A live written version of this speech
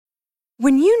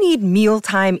When you need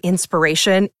mealtime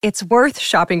inspiration, it's worth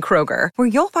shopping Kroger, where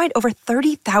you'll find over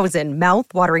 30,000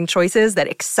 mouth-watering choices that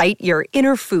excite your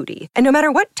inner foodie. And no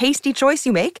matter what tasty choice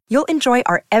you make, you'll enjoy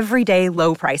our everyday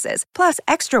low prices, plus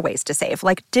extra ways to save,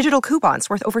 like digital coupons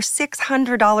worth over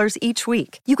 $600 each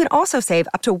week. You can also save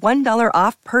up to $1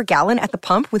 off per gallon at the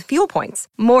pump with fuel points.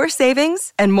 More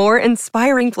savings and more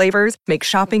inspiring flavors make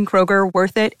shopping Kroger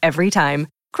worth it every time.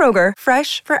 Kroger,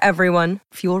 fresh for everyone.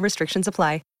 Fuel restrictions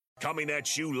apply. Coming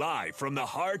at you live from the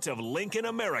heart of Lincoln,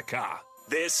 America.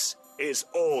 This is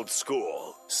Old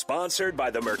School, sponsored by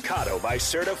the Mercado by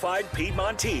Certified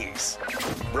Piedmontese.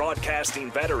 Broadcasting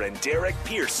veteran Derek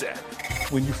Pearson.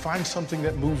 When you find something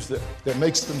that moves them, that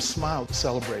makes them smile,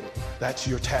 celebrate it. That's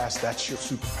your task. That's your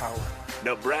superpower.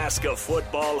 Nebraska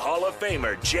Football Hall of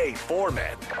Famer Jay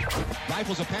Foreman.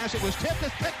 Rifles a pass. It was tipped.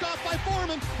 It's picked off by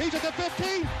Foreman. He's at the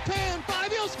 15, 10,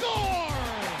 5. He'll score!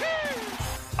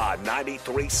 On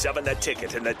 93.7 The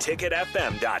Ticket and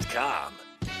theticketfm.com.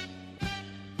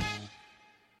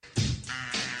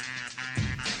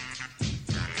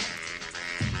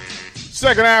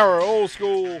 Second hour, Old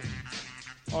School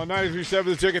on 93.7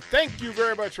 The Ticket. Thank you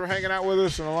very much for hanging out with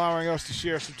us and allowing us to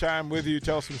share some time with you,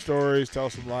 tell some stories,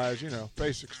 tell some lies,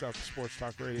 basic stuff, sports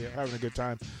talk radio, having a good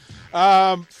time.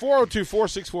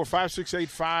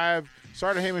 402-464-5685.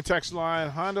 Starter Heyman text line,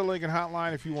 Honda Lincoln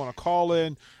hotline if you want to call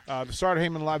in. The Starter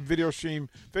Heyman live video stream,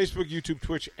 Facebook, YouTube,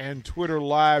 Twitch, and Twitter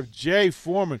live. Jay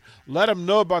Foreman, let them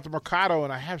know about the Mercado,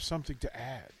 and I have something to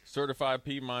add. Certified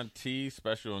Piedmontese,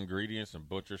 special ingredients and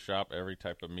butcher shop, every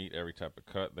type of meat, every type of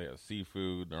cut. They have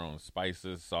seafood, their own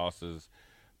spices, sauces,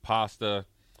 pasta,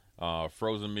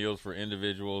 frozen meals for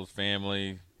individuals,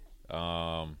 family,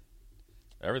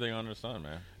 everything under the sun,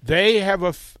 man. They have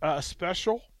a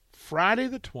special Friday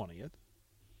the 20th.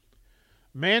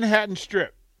 Manhattan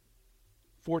Strip,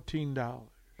 $14.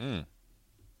 Yeah,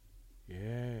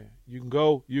 you can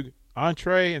go.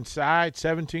 Entree and side,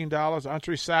 $17.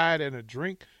 Entree, side, and a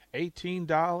drink,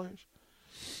 $18.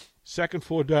 Second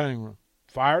floor dining room.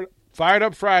 Fired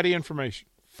up Friday information.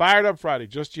 Fired up Friday,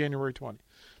 just January 20th.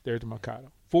 There at the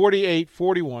Mercado,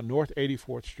 4841 North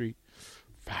 84th Street.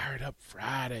 Fired up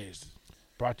Fridays.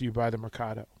 Brought to you by the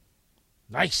Mercado.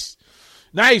 Nice.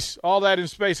 All that in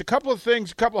space. A couple of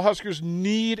things, a couple of Huskers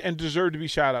need and deserve to be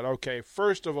shouted out. Okay,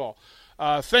 first of all,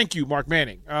 thank you, Mark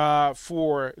Manning,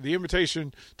 for the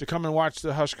invitation to come and watch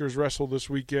the Huskers wrestle this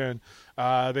weekend.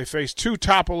 They faced two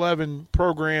top 11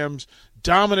 programs,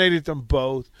 dominated them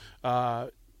both.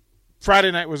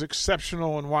 Friday night was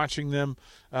exceptional in watching them,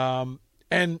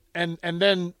 and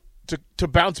then to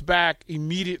bounce back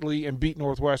immediately and beat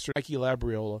Northwestern, Mikey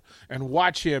Labriola, and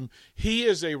watch him. He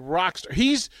is a rock star.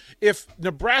 If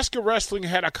Nebraska wrestling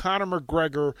had a Conor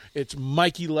McGregor, it's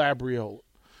Mikey Labriola.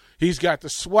 He's got the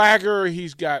swagger.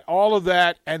 He's got all of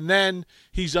that. And then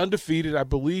he's undefeated. I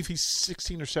believe he's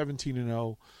 16 or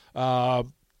 17-0.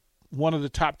 One of the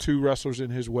top two wrestlers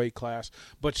in his weight class.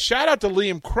 But shout out to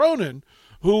Liam Cronin,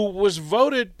 who was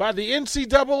voted by the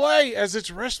NCAA as its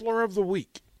Wrestler of the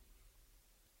Week.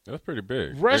 That's pretty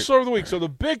big. Wrestler of the Week. So the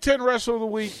Big Ten Wrestler of the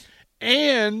Week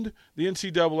and the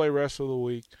NCAA Wrestler of the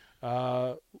Week.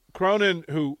 Cronin,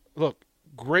 who, look,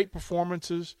 great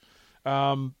performances.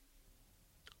 I'm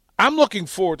looking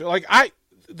forward to,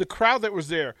 the crowd that was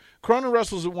there. Cronin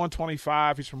wrestles at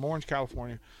 125. He's from Orange,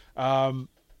 California.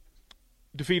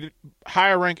 Defeated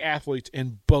higher-ranked athletes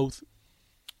in both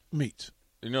meets.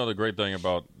 The great thing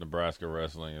about Nebraska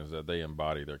wrestling is that they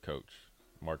embody their coach,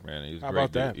 Mark Manning. He's a How great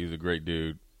about that? Dude. He's a great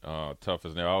dude. Tough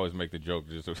as nails. I always make the joke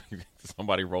just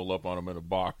somebody roll up on him in a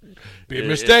bar. Be a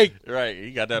mistake. Right.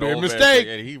 He got that Be a old mistake.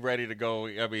 And he's ready to go.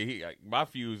 I mean, my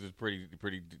fuse is pretty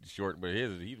short, but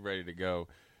he's ready to go.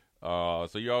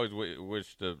 So you always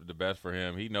wish the best for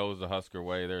him. He knows the Husker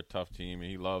way. They're a tough team,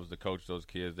 and he loves to coach those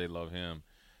kids. They love him,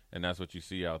 and that's what you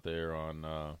see out there on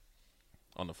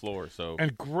the floor. So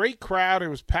and great crowd. It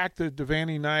was packed the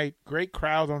Devaney night. Great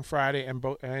crowd on Friday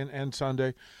and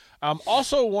Sunday.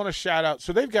 Also want to shout out.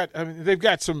 So they've got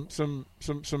some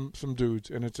dudes,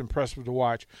 and it's impressive to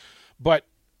watch. But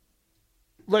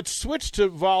let's switch to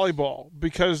volleyball,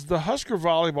 because the Husker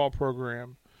volleyball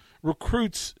program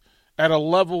recruits at a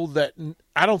level that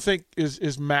I don't think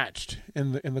is matched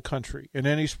in the country in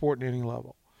any sport at any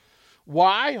level.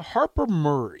 Why? Harper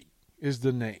Murray is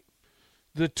the name.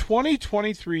 The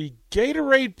 2023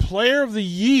 Gatorade Player of the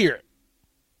Year,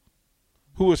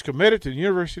 who was committed to the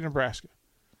University of Nebraska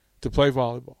to play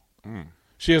volleyball.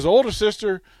 She has an older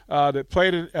sister that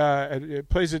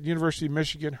plays at the University of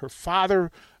Michigan. Her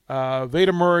father,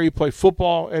 Veda Murray, played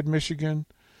football at Michigan.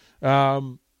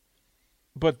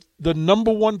 But the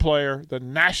number one player, the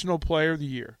National Player of the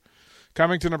Year,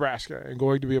 coming to Nebraska and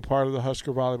going to be a part of the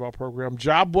Husker volleyball program.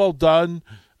 Job well done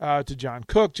to John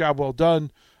Cook. Job well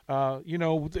done.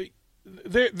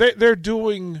 They're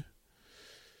doing.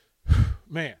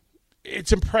 Man,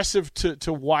 it's impressive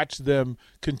to watch them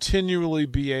continually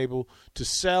be able to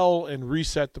sell and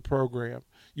reset the program.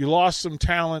 You lost some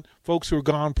talent, folks who are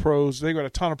gone pros. They got a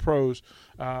ton of pros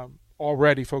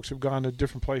already. Folks who've gone to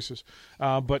different places,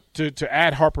 but to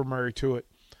add Harper Murray to it.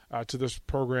 To this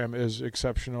program is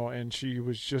exceptional, and she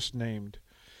was just named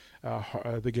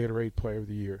the Gatorade Player of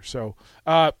the Year. So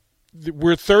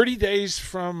we're 30 days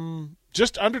from –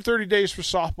 just under 30 days for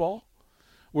softball.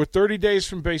 We're 30 days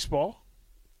from baseball.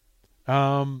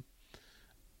 I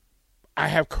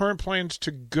have current plans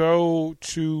to go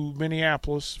to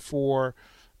Minneapolis for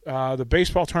the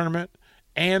baseball tournament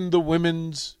and the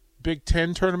women's Big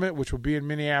Ten tournament, which will be in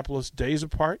Minneapolis days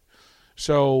apart.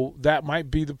 So that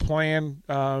might be the plan.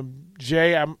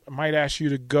 Jay, I might ask you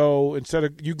to go instead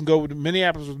of you can go to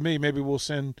Minneapolis with me. Maybe we'll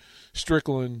send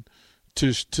Strickland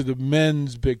to the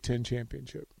men's Big Ten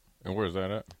championship. And where's that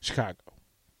at? Chicago.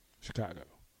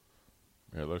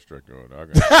 Yeah, let's Strickland. I'll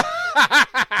go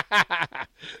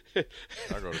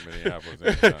to Minneapolis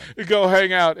anytime. Go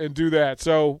hang out and do that.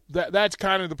 So that's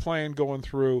kind of the plan going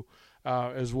through.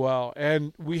 As well.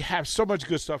 And we have so much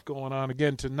good stuff going on.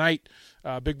 Again, tonight,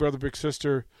 Big Brother, Big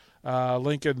Sister,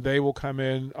 Lincoln, they will come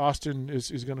in. Austin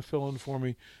is going to fill in for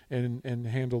me and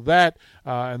handle that.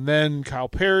 And then Kyle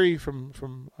Perry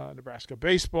from Nebraska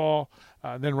Baseball.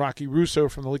 And then Rocky Russo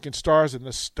from the Lincoln Stars. And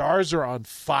the Stars are on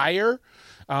fire.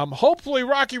 Hopefully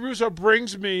Rocky Russo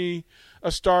brings me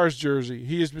a Stars jersey.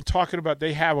 He has been talking about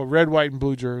they have a red, white, and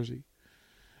blue jersey.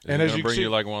 And as you bring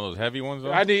you like one of those heavy ones,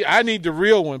 though? I need the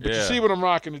real one, but you see what I'm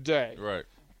rocking today. Right.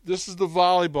 This is the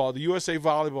volleyball, the USA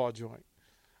volleyball joint.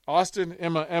 Austin,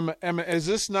 Emma, is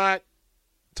this not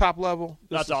top level?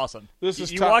 That's awesome. This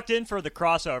is you walked in for the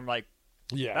crossover. I'm like,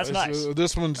 yeah, that's nice.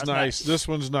 This one's nice. This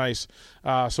one's nice.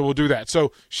 So we'll do that.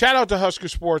 So shout out to Husker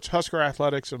Sports, Husker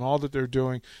Athletics, and all that they're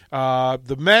doing.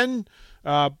 The men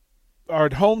are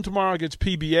at home tomorrow against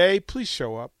PBA. Please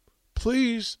show up.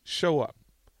 Please show up.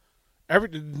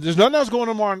 There's nothing else going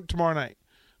on tomorrow night.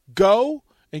 Go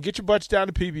and get your butts down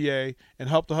to PBA and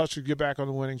help the Huskers get back on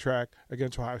the winning track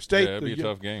against Ohio State. Yeah, it'll be a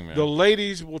tough game, man. The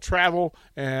ladies will travel,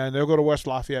 and they'll go to West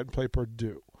Lafayette and play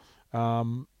Purdue.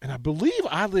 And I believe,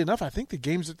 oddly enough, I think the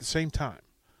game's at the same time.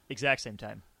 Exact same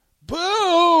time.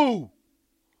 Boo!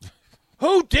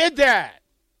 Who did that?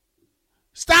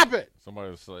 Stop it.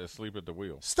 Somebody was asleep at the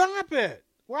wheel. Stop it.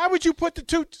 Why would you put the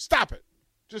two? Stop it.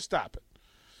 Just stop it.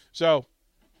 So –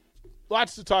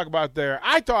 lots to talk about there.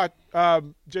 I thought,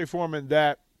 Jay Foreman,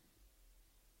 that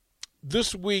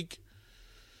this week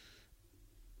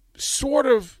sort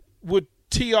of would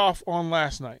tee off on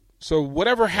last night. So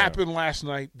whatever happened last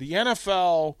night, the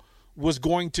NFL was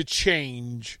going to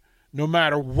change no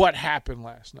matter what happened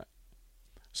last night.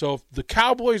 So if the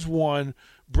Cowboys won,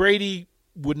 Brady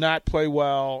would not play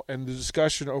well, and the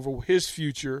discussion over his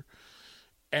future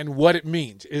and what it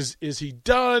means. Is he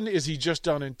done? Is he just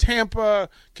done in Tampa?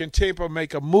 Can Tampa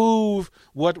make a move?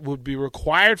 What would be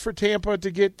required for Tampa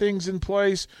to get things in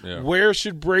place? Yeah. Where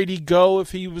should Brady go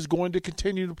if he was going to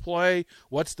continue to play?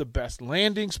 What's the best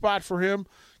landing spot for him?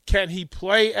 Can he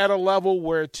play at a level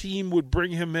where a team would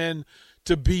bring him in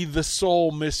to be the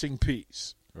sole missing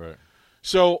piece? Right.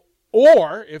 So,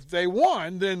 or if they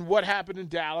won, then what happened in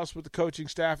Dallas with the coaching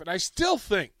staff? And I still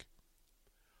think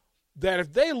that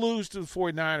if they lose to the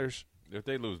 49ers. If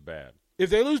they lose bad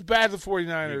to the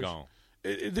 49ers,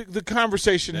 the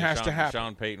conversation has to happen.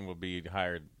 Sean Payton will be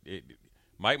hired.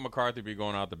 Mike McCarthy be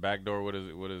going out the back door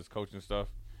with his coaching stuff.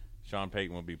 Sean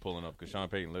Payton will be pulling up because Sean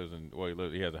Payton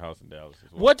he has a house in Dallas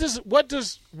as well.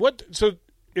 So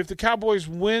if the Cowboys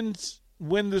win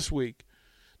this week,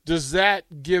 does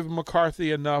that give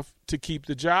McCarthy enough to keep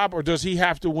the job, or does he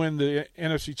have to win the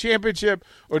NFC Championship,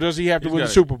 or does he have to win the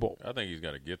Super Bowl? I think he's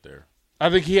got to get there.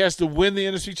 I think he has to win the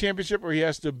NFC Championship, or he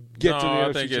has to get to the NFC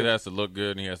Championship. I think it has to look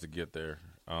good, and he has to get there.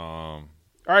 All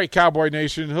right, Cowboy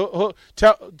Nation,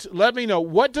 let me know,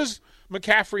 what does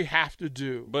McCaffrey have to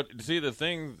do? But see, the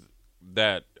things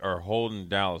that are holding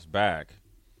Dallas back,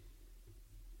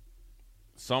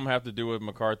 some have to do with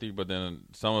McCarthy, but then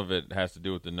some of it has to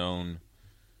do with the known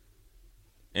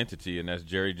entity, and that's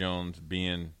Jerry Jones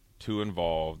being too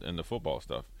involved in the football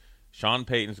stuff. Sean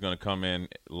Payton's going to come in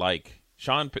like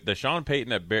the Sean Payton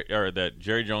that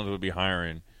Jerry Jones would be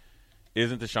hiring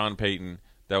isn't the Sean Payton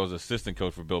that was assistant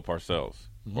coach for Bill Parcells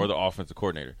or the offensive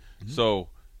coordinator. Mm-hmm. So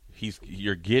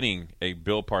you're getting a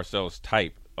Bill Parcells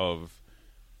type of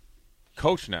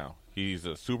coach now. He's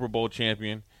a Super Bowl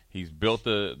champion. He's built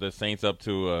the Saints up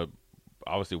to a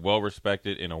obviously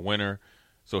well-respected and a winner.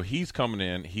 So he's coming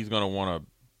in. He's going to want to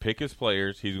pick his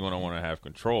players. He's going to want to have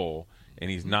control, and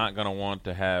he's not going to want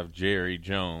to have Jerry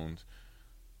Jones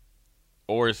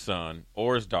or his son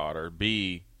or his daughter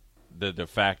be the de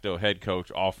facto head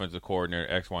coach, offensive coordinator,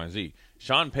 X, Y, and Z.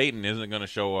 Sean Payton isn't going to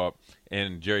show up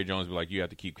and Jerry Jones be like, you have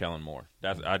to keep Kellen Moore.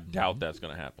 I doubt that's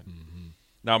going to happen. Mm-hmm.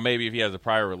 Now, maybe if he has a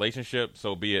prior relationship,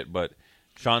 so be it, but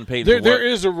Sean Payton. There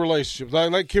is a relationship.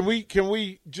 Like, can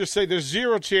we just say there's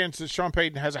zero chance that Sean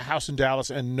Payton has a house in Dallas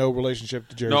and no relationship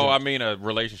to Jerry Jones? No, I mean a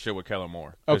relationship with Kellen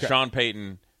Moore. Okay. Sean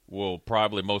Payton will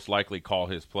probably most likely call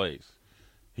his plays.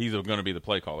 He's going to be the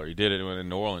play caller. He did it in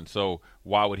New Orleans. So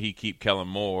why would he keep Kellen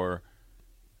Moore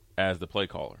as the play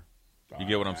caller? You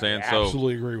get what I'm saying? I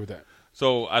absolutely agree with that.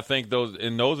 So I think those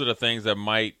are the things that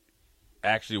might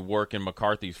actually work in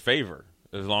McCarthy's favor,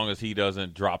 as long as he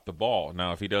doesn't drop the ball.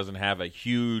 Now, if he doesn't have a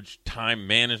huge time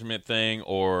management thing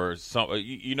or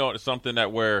something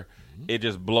that where it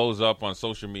just blows up on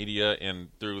social media and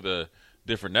through the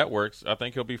different networks, I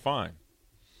think he'll be fine.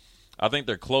 I think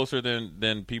they're closer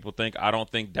than people think. I don't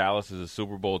think Dallas is a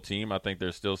Super Bowl team. I think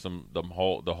there's still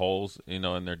the holes, in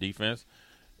their defense.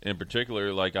 In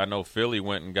particular, like I know Philly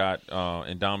went and got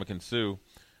Ndamukong Suh.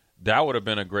 That would have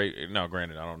been a great – now,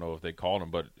 granted, I don't know if they called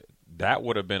him, but that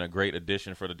would have been a great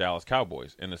addition for the Dallas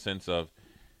Cowboys in the sense of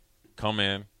come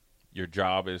in, your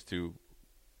job is to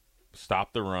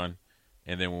stop the run,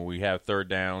 and then when we have third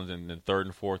downs and then third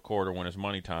and fourth quarter when it's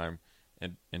money time,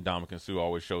 and Ndamukong Suh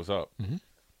always shows up. Mm-hmm.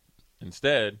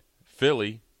 Instead,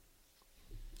 Philly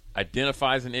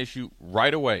identifies an issue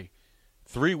right away.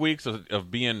 3 weeks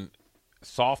of being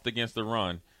soft against the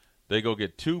run, they go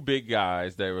get two big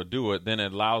guys that will do it. Then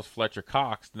it allows Fletcher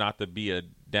Cox not to be a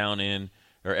down-in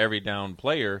or every down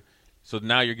player. So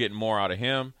now you're getting more out of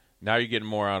him. Now you're getting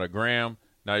more out of Graham.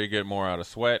 Now you're getting more out of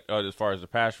Sweat as far as the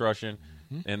pass rushing.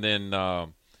 Mm-hmm. And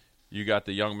then you got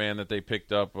the young man that they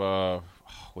picked up.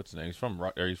 What's his name?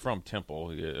 He's from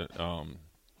Temple.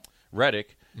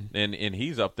 Reddick, mm-hmm. and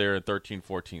he's up there at 13,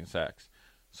 14 sacks.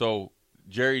 So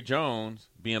Jerry Jones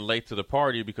being late to the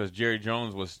party because Jerry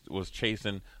Jones was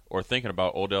chasing or thinking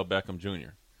about Odell Beckham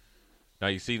Jr. Now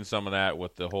you've seen some of that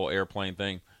with the whole airplane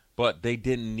thing, but they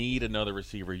didn't need another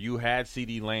receiver. You had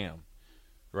CeeDee Lamb,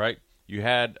 right? You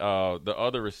had the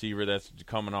other receiver that's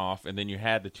coming off, and then you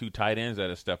had the two tight ends that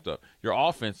have stepped up. Your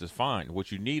offense is fine.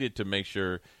 What you needed to make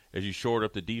sure is you shored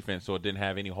up the defense so it didn't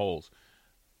have any holes.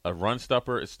 A run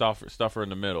stuffer in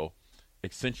the middle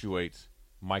accentuates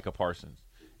Micah Parsons.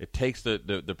 It takes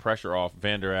the pressure off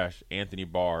Van Der Esch, Anthony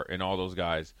Barr, and all those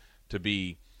guys to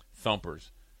be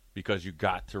thumpers because you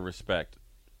got to respect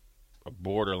a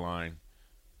borderline,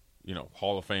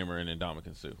 Hall of Famer in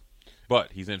Ndamukong Suh.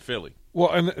 But he's in Philly.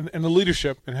 Well, and the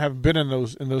leadership and having been in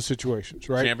those situations,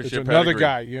 right? Championship it's another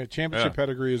pedigree. Guy. Championship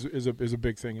pedigree is a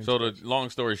big thing. So the long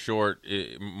story short,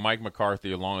 Mike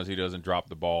McCarthy, as long as he doesn't drop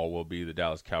the ball, will be the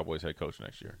Dallas Cowboys head coach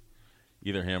next year.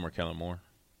 Either him or Kellen Moore.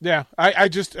 Yeah, I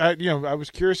was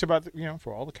curious about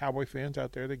for all the Cowboy fans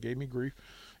out there that gave me grief.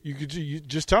 You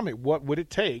just tell me, what would it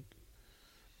take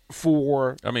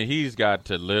for? I mean, he's got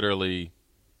to literally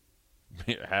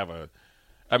have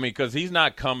because he's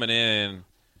not coming in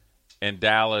and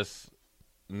Dallas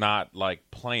not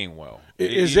like playing well.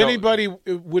 Is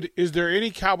there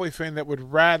any Cowboy fan that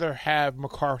would rather have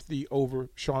McCarthy over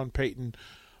Sean Payton,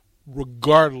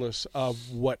 regardless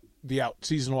of what the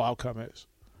seasonal outcome is?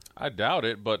 I doubt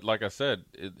it, but like I said,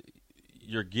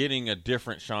 you're getting a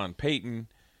different Sean Payton,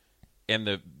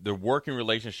 and the working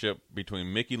relationship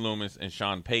between Mickey Loomis and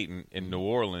Sean Payton in New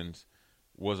Orleans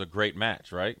was a great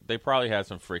match, right? They probably had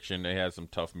some friction. They had some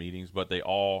tough meetings, but they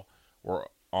all were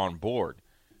on board.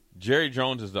 Jerry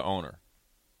Jones is the owner,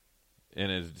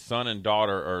 and his son and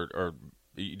daughter are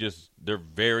they're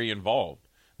very involved.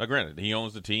 Now, granted, he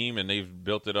owns the team, and they've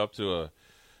built it up to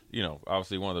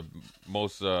obviously one of the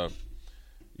most, the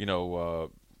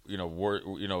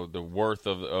worth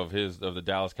of the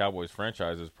Dallas Cowboys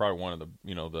franchise is probably one of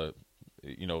the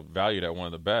valued at one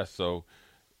of the best. So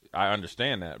I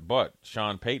understand that, but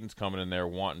Sean Payton's coming in there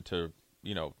wanting to,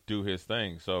 do his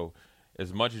thing. So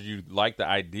as much as you like the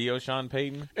idea of Sean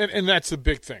Payton, and that's the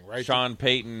big thing, right? Sean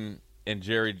Payton and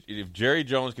if Jerry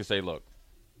Jones can say, look,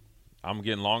 I'm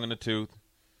getting long in the tooth.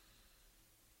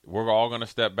 We're all going to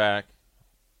step back.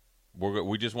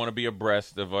 We just want to be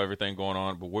abreast of everything going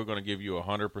on, but we're going to give you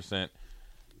 100%,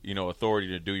 authority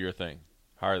to do your thing.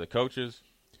 Hire the coaches,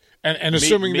 and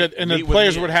assuming that the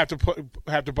players would have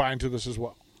to buy into this as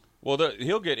well. Well,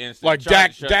 he'll get instant. Like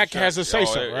Dak has a say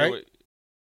so, right?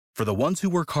 For the ones who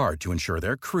work hard to ensure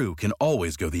their crew can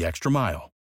always go the extra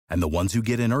mile, and the ones who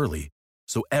get in early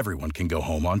so everyone can go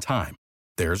home on time,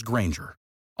 there's Grainger,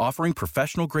 offering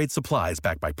professional-grade supplies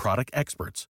backed by product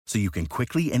experts so you can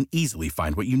quickly and easily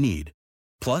find what you need.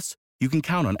 Plus, you can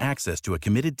count on access to a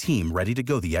committed team ready to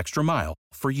go the extra mile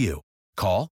for you.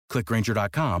 Call, click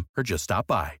Grainger.com, or just stop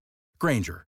by.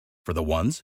 Grainger, for the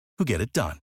ones who get it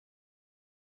done.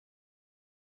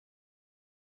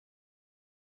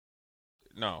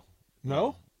 No.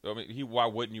 No? I mean, why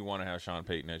wouldn't you want to have Sean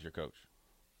Payton as your coach?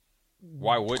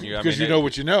 Why wouldn't you? Because you know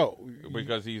what you know.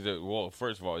 Because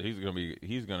first of all, he's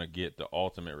gonna get the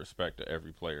ultimate respect of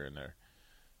every player in there.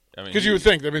 I mean, because you would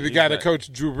think, the guy that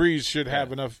coached Drew Brees should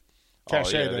have enough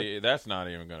cachet. That's not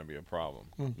even going to be a problem.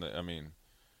 I mean,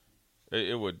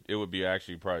 it would be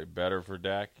actually probably better for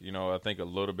Dak. I think a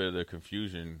little bit of the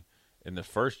confusion in the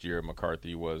first year of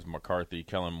McCarthy was McCarthy,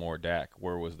 Kellen Moore, Dak.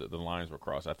 Where was the lines were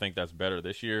crossed? I think that's better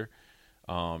this year,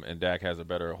 and Dak has a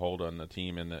better hold on the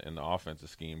team in the offensive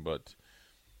scheme. But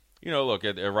look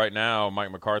at right now,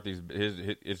 Mike McCarthy's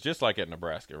it's just like at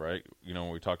Nebraska, right? When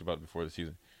we talked about it before the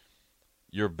season.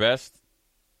 Your best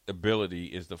ability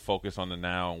is to focus on the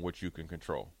now and what you can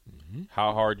control. Mm-hmm.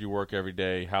 How hard you work every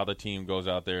day, how the team goes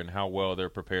out there, and how well they're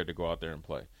prepared to go out there and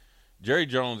play. Jerry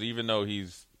Jones, even though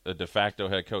he's a de facto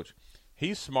head coach,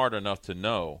 he's smart enough to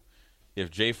know if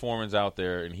Jay Foreman's out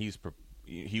there and he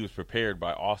was prepared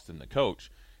by Austin, the coach,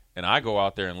 and I go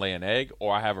out there and lay an egg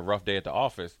or I have a rough day at the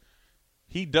office,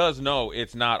 he does know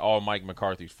it's not all Mike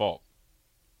McCarthy's fault.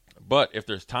 But if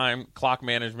there's time, clock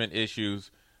management issues,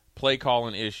 play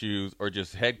calling issues, or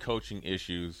just head coaching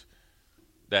issues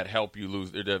that help you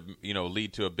lose,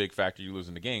 lead to a big factor you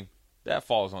losing the game, that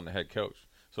falls on the head coach.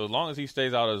 So as long as he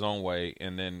stays out of his own way,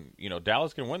 and then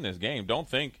Dallas can win this game. Don't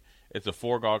think it's a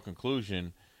foregone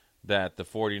conclusion that the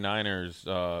 49ers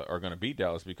are going to beat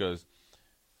Dallas, because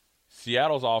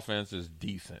Seattle's offense is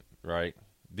decent, right?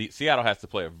 Seattle has to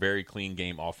play a very clean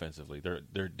game offensively.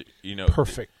 They're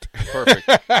perfect,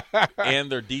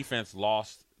 and their defense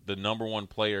lost the number one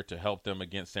player to help them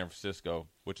against San Francisco,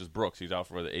 which is Brooks. He's out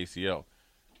for the ACL.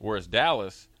 Whereas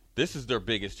Dallas, this is their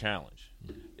biggest challenge.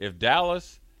 If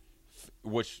Dallas,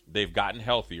 which they've gotten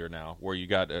healthier now, where you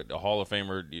got a Hall of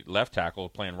Famer left tackle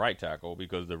playing right tackle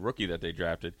because the rookie that they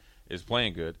drafted is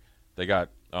playing good. They got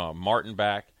Martin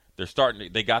back.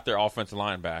 They got their offensive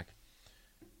line back.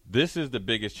 This is the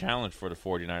biggest challenge for the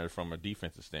 49ers from a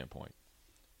defensive standpoint.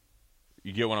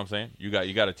 You get what I'm saying? You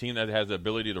got a team that has the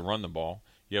ability to run the ball.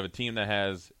 You have a team that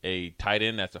has a tight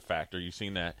end that's a factor. You've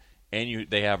seen that. And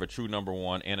they have a true number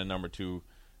one and a number two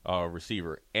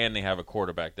receiver. And they have a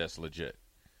quarterback that's legit.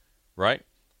 Right?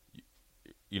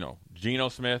 Geno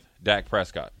Smith, Dak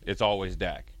Prescott. It's always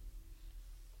Dak.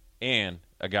 And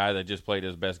a guy that just played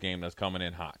his best game that's coming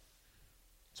in hot.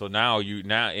 So now you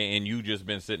just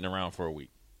been sitting around for a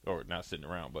week. Or not sitting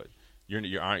around, but you're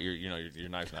nice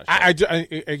and not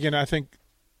sure. I think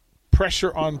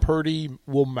pressure on Purdy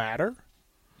will matter.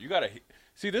 You got to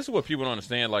see, this is what people don't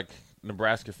understand, like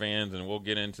Nebraska fans, and we'll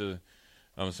get into,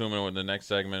 I'm assuming, with the next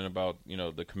segment about,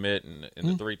 the commit and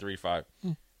the 3-3-5.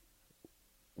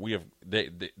 We have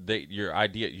your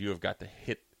idea, you have got to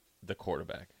hit the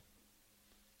quarterback.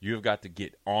 You have got to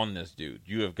get on this dude.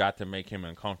 You have got to make him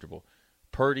uncomfortable.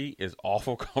 Purdy is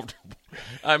awful comfortable.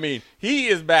 I mean, he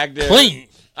is back there. Clean.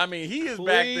 I mean, he is Clean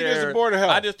back there. As a board of hell.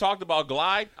 I just talked about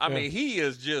glide. I mean, he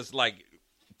is just like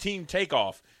team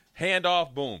takeoff. Hand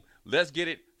off, boom. Let's get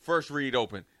it. First read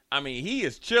open. I mean, he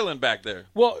is chilling back there.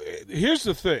 Well, here's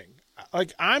the thing.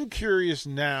 Like, I'm curious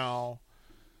now.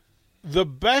 The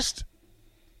best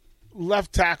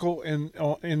left tackle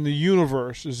in the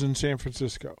universe is in San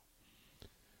Francisco.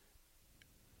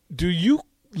 Do you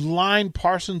line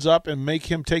Parsons up and make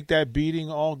him take that beating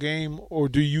all game, or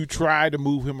do you try to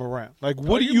move him around? Like,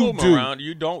 what do you do? Around.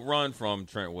 You don't run from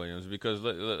Trent Williams, because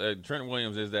Trent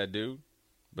Williams is that dude.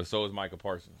 But so is Micah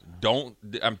Parsons.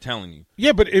 I'm telling you.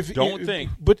 Yeah, but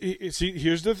see,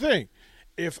 here's the thing.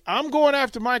 If I'm going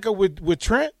after Micah with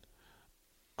Trent,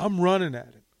 I'm running at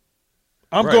him.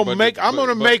 I'm going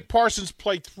to make Parsons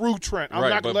play through Trent. I'm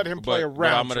not going to let him play around.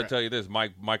 But I'm going to tell you this: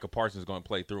 Micah Parsons is going to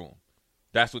play through him.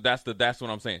 That's what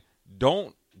I'm saying.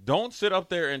 Don't sit up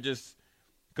there and just,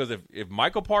 because if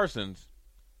Michael Parsons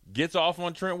gets off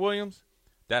on Trent Williams,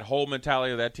 that whole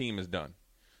mentality of that team is done.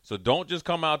 So don't just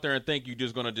come out there and think you're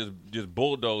just going to just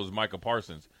bulldoze Michael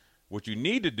Parsons. What you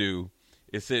need to do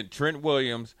is send Trent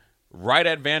Williams right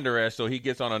at Van Der Esch so he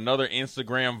gets on another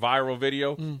Instagram viral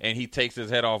video and he takes his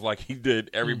head off like he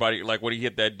did everybody, like when he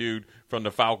hit that dude from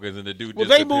the Falcons and the dude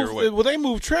they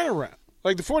moved Trent around.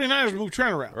 Like the 49ers moved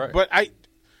Trent around. Right. But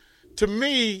to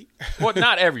me – well,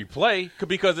 not every play,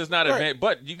 because it's not right.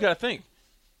 But you got to think.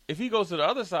 If he goes to the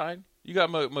other side, you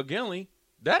got McGinley.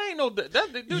 That ain't no. Dude,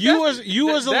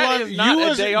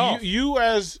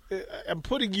 I'm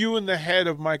putting you in the head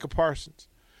of Micah Parsons.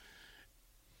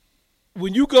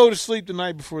 When you go to sleep the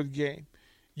night before the game,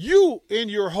 you, in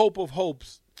your hope of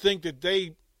hopes, think that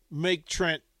they make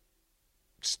Trent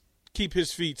keep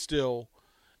his feet still,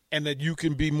 and that you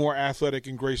can be more athletic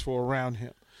and graceful around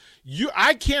him.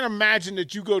 I can't imagine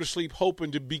that you go to sleep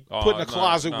hoping to be put in a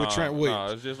closet with Trent Williams.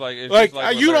 No, it's just like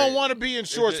you don't want to be in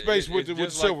short space with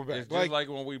Silverback. It's just like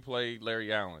when we played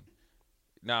Larry Allen.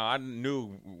 Now I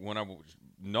knew when I was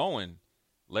knowing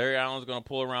Larry Allen's going to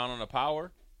pull around on the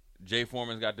power, Jay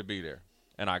Foreman's got to be there,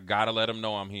 and I got to let him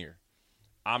know I'm here.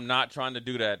 I'm not trying to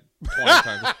do that 20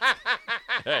 times.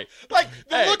 Hey,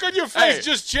 look on your face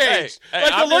just changed.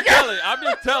 I'm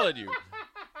just telling you.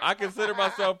 I consider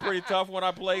myself pretty tough when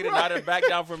I played, and I didn't back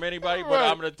down from anybody, but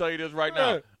I'm going to tell you this right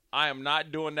now. I am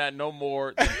not doing that no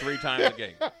more than 3 times a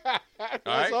game.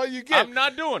 That's all you get. I'm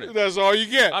not doing it. That's all you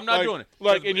get. I'm not doing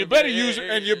it. And you better use it,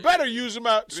 and you better use them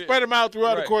out, spread them out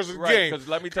throughout the course of the game. Because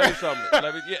let me tell you something.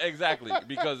 Exactly.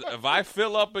 Because if I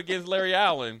fill up against Larry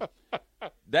Allen,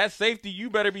 that safety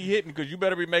you better be hitting, because you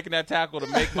better be making that tackle to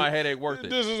make my headache worth it.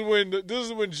 This is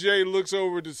when Jay looks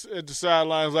over at the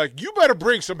sidelines like, you better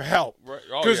bring some help,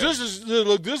 because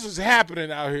this is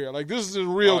happening out here. Like, this is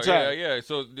in real time. Yeah.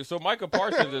 So Micah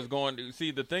Parsons is going to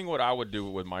see the thing. What I would do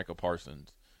with Micah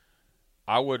Parsons,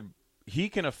 he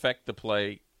can affect the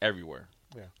play everywhere.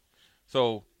 Yeah.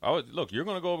 So you're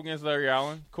going to go up against Larry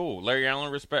Allen. Cool. Larry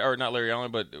Allen not Larry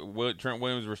Allen, but Trent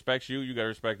Williams respects you. You got to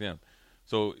respect him.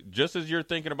 So just as you're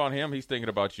thinking about him, he's thinking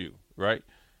about you, right?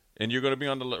 And you're going to be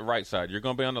on the right side. You're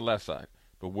going to be on the left side.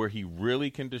 But where he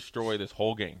really can destroy this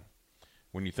whole game,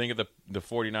 when you think of the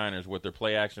 49ers with their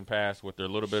play action pass, with their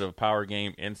little bit of power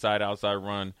game, inside outside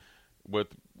run,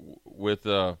 with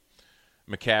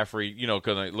McCaffrey,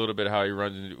 because a little bit of how he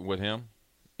runs with him,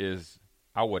 is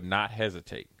I would not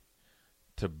hesitate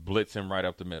to blitz him right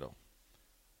up the middle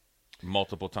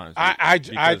multiple times. I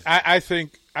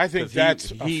think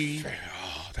that's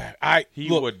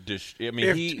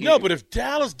but if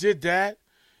Dallas did that,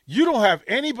 you don't have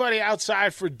anybody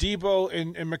outside for Debo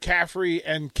and McCaffrey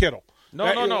and Kittle.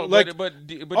 No. But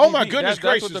oh my goodness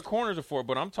gracious, that's what the corners are for.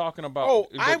 But I'm talking about.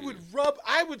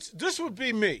 This would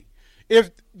be me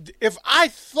if I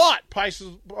thought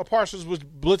Parsons was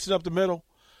blitzing up the middle.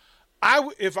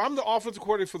 If I'm the offensive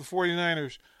coordinator for the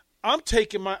 49ers, I'm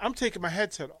taking my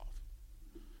headset off,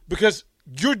 because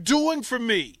you're doing for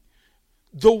me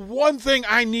the one thing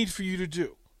I need for you to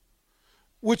do,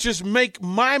 which is make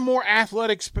my more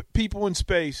athletic people in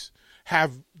space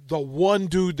have the one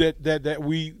dude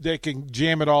that can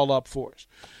jam it all up for us.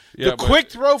 Yeah, quick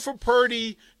throw for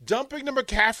Purdy, dumping to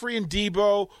McCaffrey and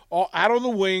Debo all out on the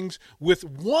wings with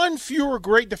one fewer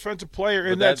great defensive player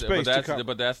in that space to cover.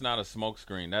 But that's not a smoke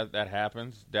screen. That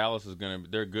happens. Dallas is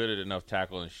they're good at enough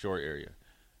tackle in short area.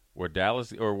 Where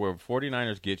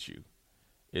 49ers get you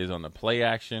is on the play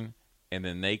action, and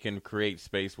then they can create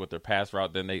space with their pass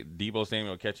route. Then Debo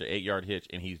Samuel will catch an 8-yard hitch,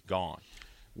 and he's gone.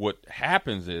 What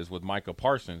happens is with Micah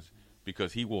Parsons,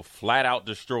 because he will flat out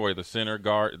destroy the center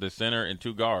and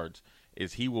 2 guards,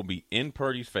 is he will be in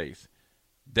Purdy's face.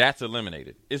 That's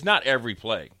eliminated. It's not every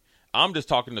play. I'm just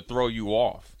talking to throw you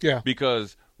off. Yeah.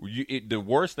 Because the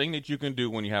worst thing that you can do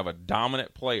when you have a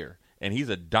dominant player, and he's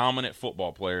a dominant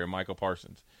football player in Micah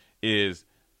Parsons, is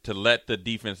to let the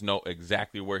defense know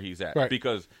exactly where he's at. Right.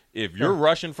 Because if you're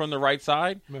rushing from the right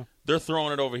side, they're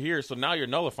throwing it over here, so now you're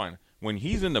nullifying it. When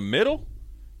he's in the middle,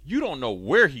 you don't know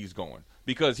where he's going,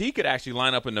 because he could actually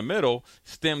line up in the middle,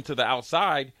 stem to the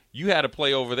outside. You had a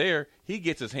play over there. He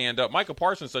gets his hand up. Micah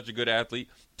Parsons is such a good athlete.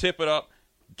 Tip it up,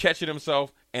 catch it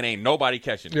himself, and ain't nobody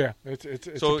catching it. Yeah, it's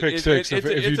a pick six if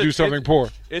you do something poor.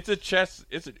 It's a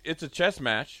chess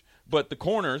match. But the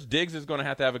corners, Diggs is going to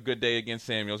have a good day against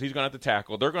Samuels. He's going to have to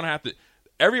tackle. They're going to have to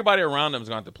 – everybody around them is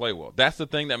going to have to play well. That's the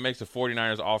thing that makes the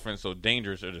 49ers offense so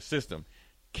dangerous, or the system.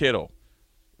 Kittle,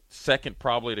 second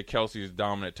probably to Kelsey's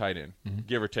dominant tight end,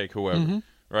 give or take whoever,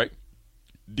 right?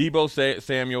 Debo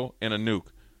Samuel and a Nuke.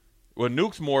 Well,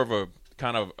 Nuke's more of a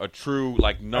kind of a true,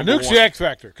 like, number one. Nuke's the X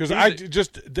factor, because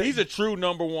he's a true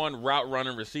number one route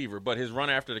running receiver, but his run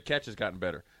after the catch has gotten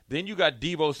better. Then you got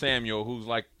Debo Samuel, who's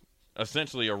like –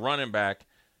 essentially a running back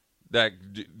that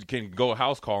can go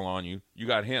house call on you. You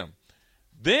got him.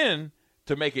 Then,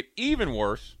 to make it even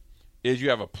worse, is you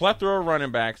have a plethora of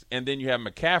running backs, and then you have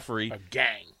McCaffrey. A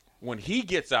gang. When he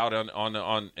gets out out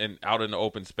in the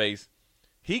open space,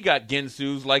 he got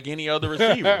Gensus like any other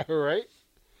receiver. Right.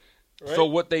 So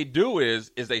what they do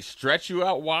is they stretch you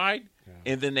out wide,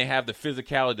 and then they have the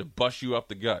physicality to bust you up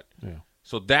the gut. Yeah.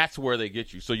 So that's where they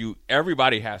get you. So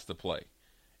everybody has to play.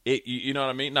 You know what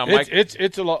I mean? Now,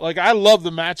 it's a lot. Like, I love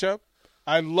the matchup.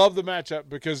 I love the matchup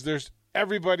because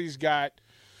everybody's got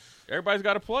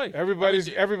to play.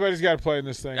 Everybody's got to play in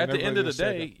this thing. At the end of the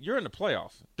day, you're in the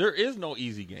playoffs. There is no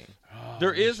easy game.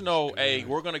 There is no, hey,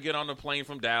 we're going to get on the plane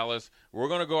from Dallas. We're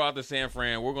going to go out to San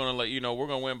Fran. We're going to we're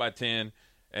going to win by 10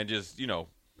 and just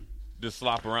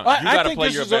slop around. You got to play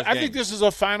your best game. I think this is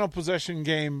a final possession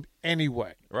game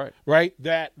anyway. Right.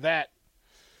 That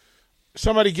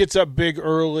somebody gets up big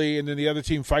early and then the other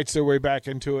team fights their way back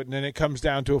into it, and then it comes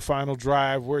down to a final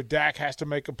drive where Dak has to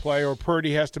make a play or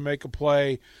Purdy has to make a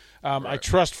play. I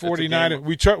trust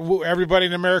 49ers. Everybody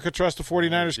in America trusts the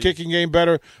 49ers kicking game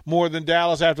better more than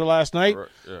Dallas after last night.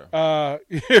 Yeah.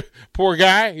 Poor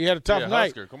guy. He had a tough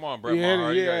night. Husker. Come on, Brett he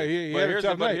Maher. had a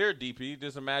tough night. But here, DP,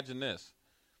 just imagine this.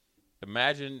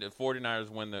 Imagine the 49ers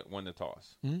win the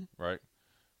toss, right?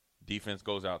 Defense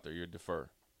goes out there. You defer.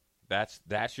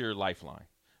 That's your lifeline.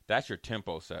 That's your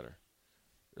tempo setter,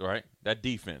 right? That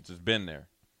defense has been there.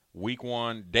 Week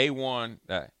 1, day 1,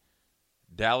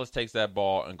 Dallas takes that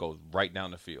ball and goes right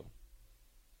down the field.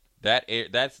 That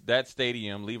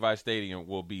stadium, Levi Stadium,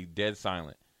 will be dead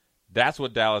silent. That's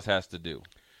what Dallas has to do.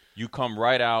 You come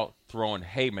right out throwing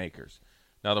haymakers.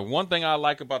 Now, the one thing I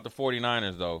like about the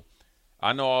 49ers, though,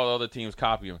 I know all the other teams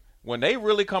copy them. When they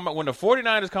really come out, when the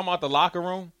 49ers come out the locker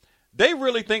room, they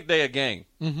really think they a gang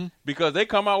because they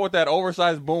come out with that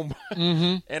oversized boom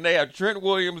and they have Trent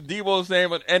Williams, Deebo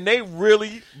Samuel, and they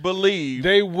really believe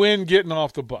they win getting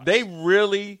off the bus. They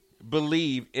really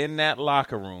believe in that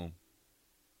locker room.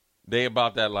 They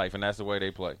about that life, and that's the way they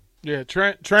play. Yeah,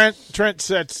 Trent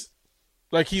sets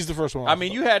like he's the first one. I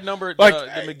mean, you had the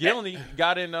McGillney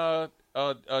got in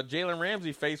Jalen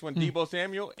Ramsey face when Deebo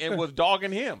Samuel and was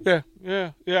dogging him.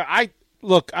 Yeah. I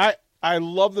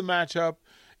love the matchup.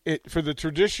 For the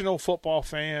traditional football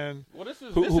fan, this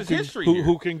is history here.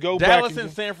 Who can go Dallas back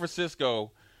and San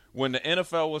Francisco, when the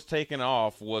NFL was taking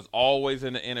off, was always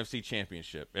in the NFC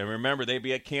Championship. And remember, they'd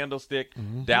be at Candlestick.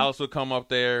 Dallas would come up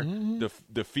there.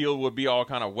 The field would be all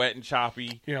kind of wet and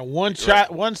choppy. One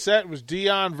set was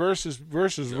Deion versus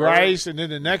Rice, and then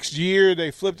the next year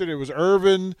they flipped it. It was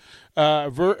Irvin.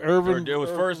 Irvin. It was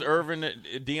first Irvin,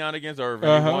 Deion against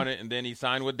Irvin. He won it, and then he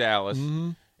signed with Dallas.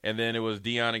 And then it was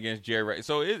Deion against Jerry Rice.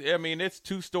 So, it's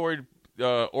two-storied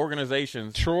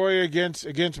organizations. Troy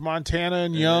against Montana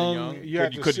and Young.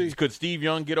 Could Steve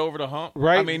Young get over the hump?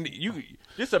 Right. I mean, you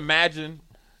just imagine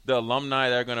the alumni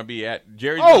that are going to be at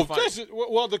Jerry's.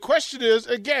 Well, the question is,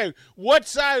 again, what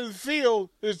side of the field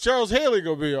is Charles Haley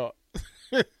going to be on?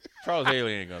 Charles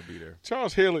Haley ain't going to be there.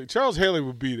 Charles Haley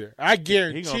will be there. I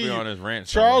guarantee he's going to be on his rant.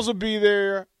 Charles will be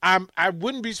there. I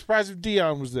wouldn't be surprised if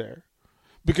Deion was there.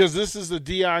 Because this is a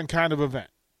Deion kind of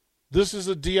event.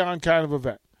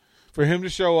 For him to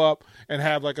show up and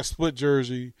have like a split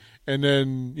jersey and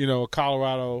then, a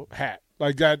Colorado hat.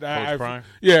 Like that.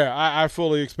 I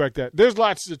fully expect that. There's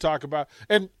lots to talk about.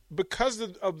 And because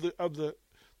of the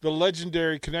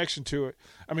legendary connection to it,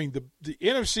 I mean, the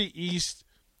NFC East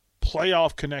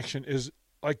playoff connection is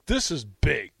like, this is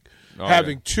big.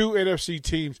 Having two NFC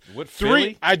teams. With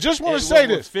Philly? I just want to say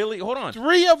this. Philly, hold on.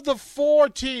 3 of the 4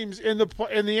 teams in the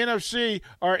NFC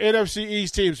are NFC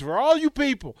East teams. For all you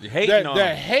people that hated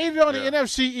on the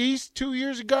NFC East 2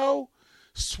 years ago,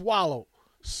 swallow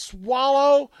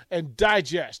and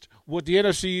digest what the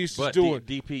NFC East is doing.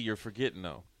 DP, you're forgetting,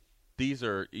 though. These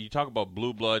are – you talk about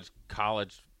blue blood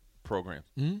college programs.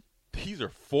 These are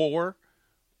 4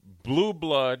 blue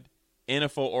blood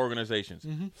NFL organizations.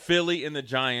 Philly and the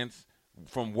Giants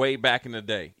from way back in the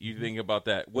day. You think about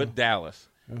that with Dallas,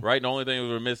 right? The only thing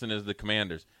we're missing is the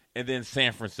Commanders, and then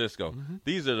San Francisco.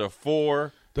 These are the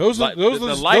 4. Those are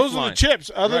the chips.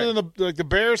 Other than the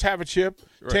Bears have a chip.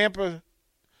 Right. Tampa.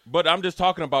 But I'm just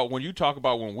talking about when you talk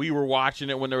about when we were watching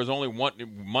it, when there was only one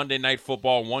Monday Night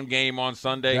Football, one game on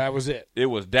Sunday. That was it. It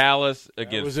was Dallas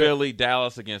against Philly,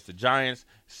 Dallas against the Giants.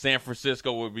 San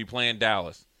Francisco would be playing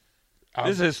Dallas.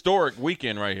 This is a historic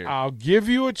weekend right here. I'll give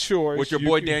you a choice. With your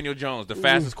boy Daniel Jones, the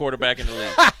fastest quarterback in the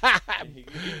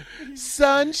league.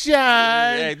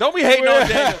 Sunshine. Hey, don't be hating on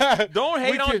Daniel. Don't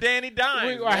hate on Danny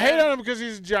Dimes. I hate on him because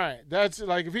he's a Giant. That's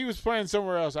like if he was playing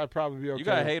somewhere else, I'd probably be okay. You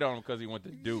gotta hate on him because he went to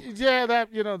Duke. Yeah,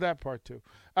 that part too.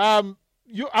 I'll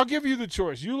give you the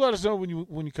choice. You let us know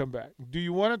when you come back. Do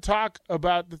you want to talk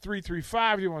about the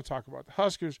 3-3-5? Do you want to talk about the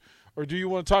Huskers? Or do you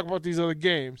want to talk about these other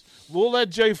games? We'll let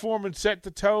Jay Foreman set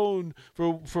the tone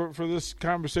for this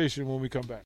conversation when we come back.